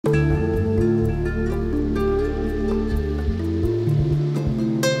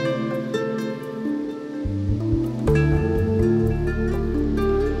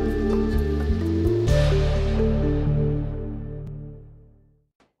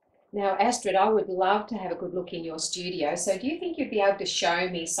Now, Astrid, I would love to have a good look in your studio. So do you think you'd be able to show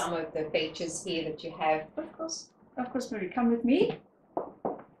me some of the features here that you have? Of course, Marie, come with me.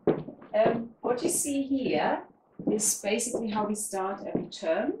 What you see here is basically how we start every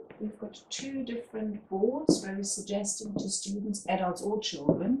term. We've got 2 different boards where we're suggesting to students, adults or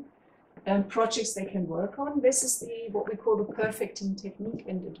children, projects they can work on. This is what we call the perfecting technique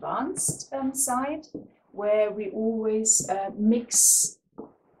and advanced side, where we always mix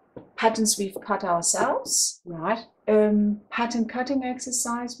patterns we've cut ourselves. Right. Pattern cutting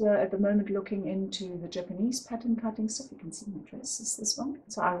exercise. We're at the moment looking into the Japanese pattern cutting stuff. You can see my dress is this one.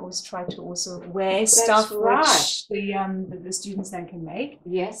 So I always try to also wear stuff which the students then can make.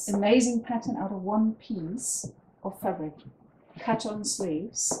 Yes. Amazing pattern out of one piece of fabric. Cut on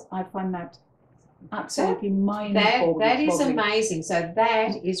sleeves. I find that absolutely mind-boggling. That is amazing. So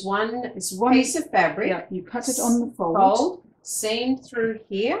that is one piece of fabric. Yeah, you cut it on the fold. Seam through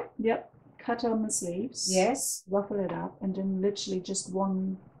here. Yep. Cut on the sleeves. Yes. Ruffle it up, and then literally just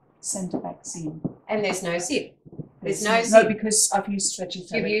one centre back seam. And there's no zip. There's no zip. No, because I've used stretchy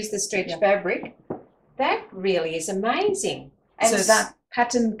fabric. You've used the stretch fabric. That really is amazing. And so that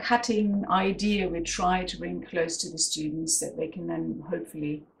pattern cutting idea we try to bring close to the students, that they can then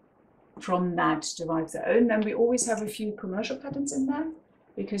hopefully from that derive their own. And we always have a few commercial patterns in there,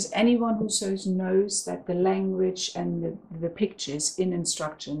 because anyone who sews knows that the language and the pictures in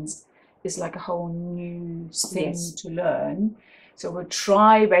instructions is like a whole new thing to learn. So we'll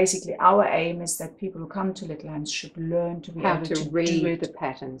try, basically our aim is that people who come to Little Hands should learn to be able to read the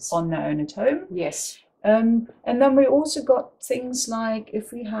patterns on their own at home. Yes. And then we also got things like,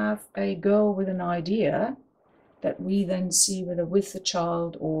 if we have a girl with an idea that we then see whether with the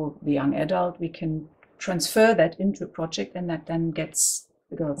child or the young adult, we can transfer that into a project, and that then gets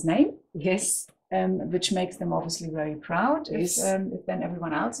the girl's name. Yes. Which makes them obviously very proud if then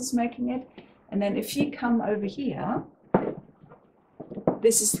everyone else is making it. And then if you come over here,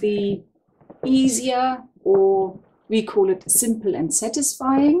 this is the easier, or we call it simple and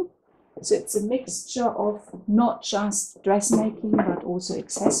satisfying. So it's a mixture of not just dressmaking, but also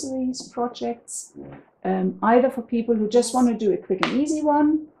accessories projects, either for people who just want to do a quick and easy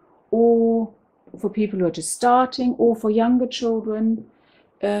one, or for people who are just starting, or for younger children.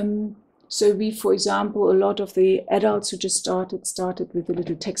 So we, for example, a lot of the adults who just started with a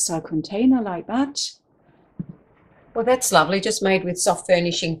little textile container like that. Well, that's lovely, just made with soft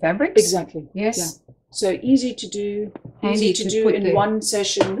furnishing fabrics. Exactly. Yes. Yeah. So easy to do, handy to do in one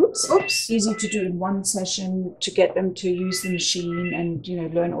session. Oops. Easy to do in one session to get them to use the machine and, you know,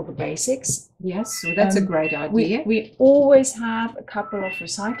 learn all the basics. Yes, well, that's a great idea. We always have a couple of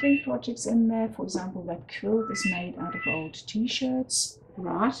recycling projects in there. For example, that quilt is made out of old T-shirts.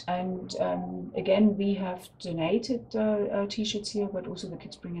 Right. And again, we have donated T-shirts here, but also the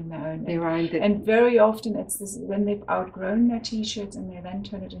kids bring in their own. And very often it's this, when they've outgrown their T-shirts and they then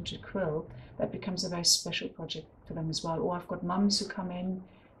turn it into a quilt, that becomes a very special project for them as well. Or I've got mums who come in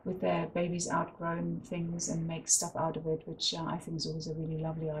with their babies' outgrown things and make stuff out of it, which I think is always a really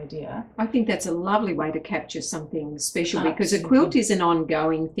lovely idea. I think that's a lovely way to capture something special, because a quilt is an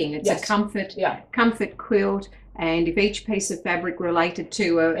ongoing thing. It's a comfort quilt. And if each piece of fabric related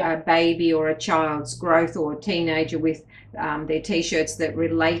to a baby or a child's growth, or a teenager with their T-shirts that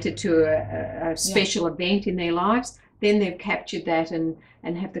related to a special event in their lives, then they've captured that and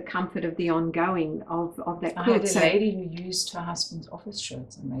have the comfort of the ongoing of that quilt. I had a lady who used her husband's office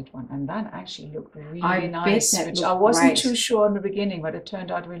shirts and made one, and that actually looked really nice, which I wasn't too sure in the beginning, but it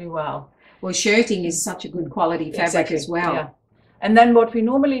turned out really well. Well, shirting is such a good quality fabric as well. Yeah. And then what we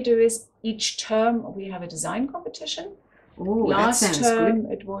normally do is each term we have a design competition. Ooh, Last term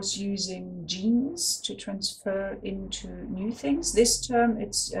it was using jeans to transfer into new things. This term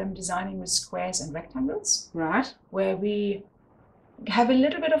it's designing with squares and rectangles. Right. Where we have a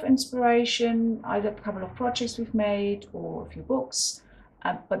little bit of inspiration, either a couple of projects we've made or a few books.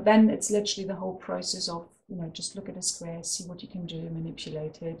 But then it's literally the whole process of, you know, just look at a square, see what you can do,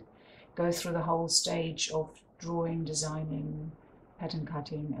 manipulate it, go through the whole stage of drawing, designing, pattern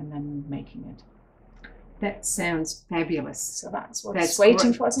cutting, and then making it. That sounds fabulous. So that's what's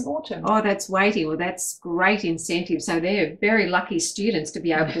waiting for us in autumn. Oh, that's waiting. Well, that's great incentive. So they're very lucky students to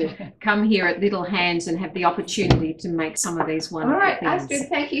be able to come here at Little Hands and have the opportunity to make some of these wonderful things. All right, Astrid,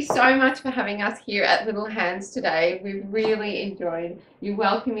 thank you so much for having us here at Little Hands today. We've really enjoyed you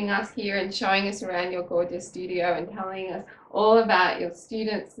welcoming us here and showing us around your gorgeous studio and telling us all about your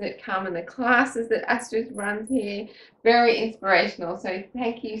students that come and the classes that Astrid runs here. Very inspirational. So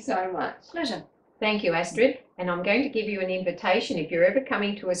thank you so much. Pleasure. Thank you, Astrid. And I'm going to give you an invitation. If you're ever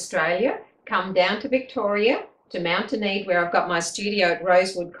coming to Australia, come down to Victoria to Mountainede, where I've got my studio at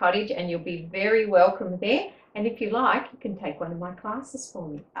Rosewood Cottage, and you'll be very welcome there. And if you like, you can take one of my classes for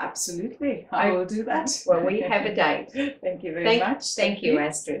me. Absolutely. I will do that. Well, we have a date. Thank you very much. Thank you,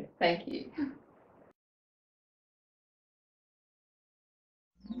 Astrid. Thank you.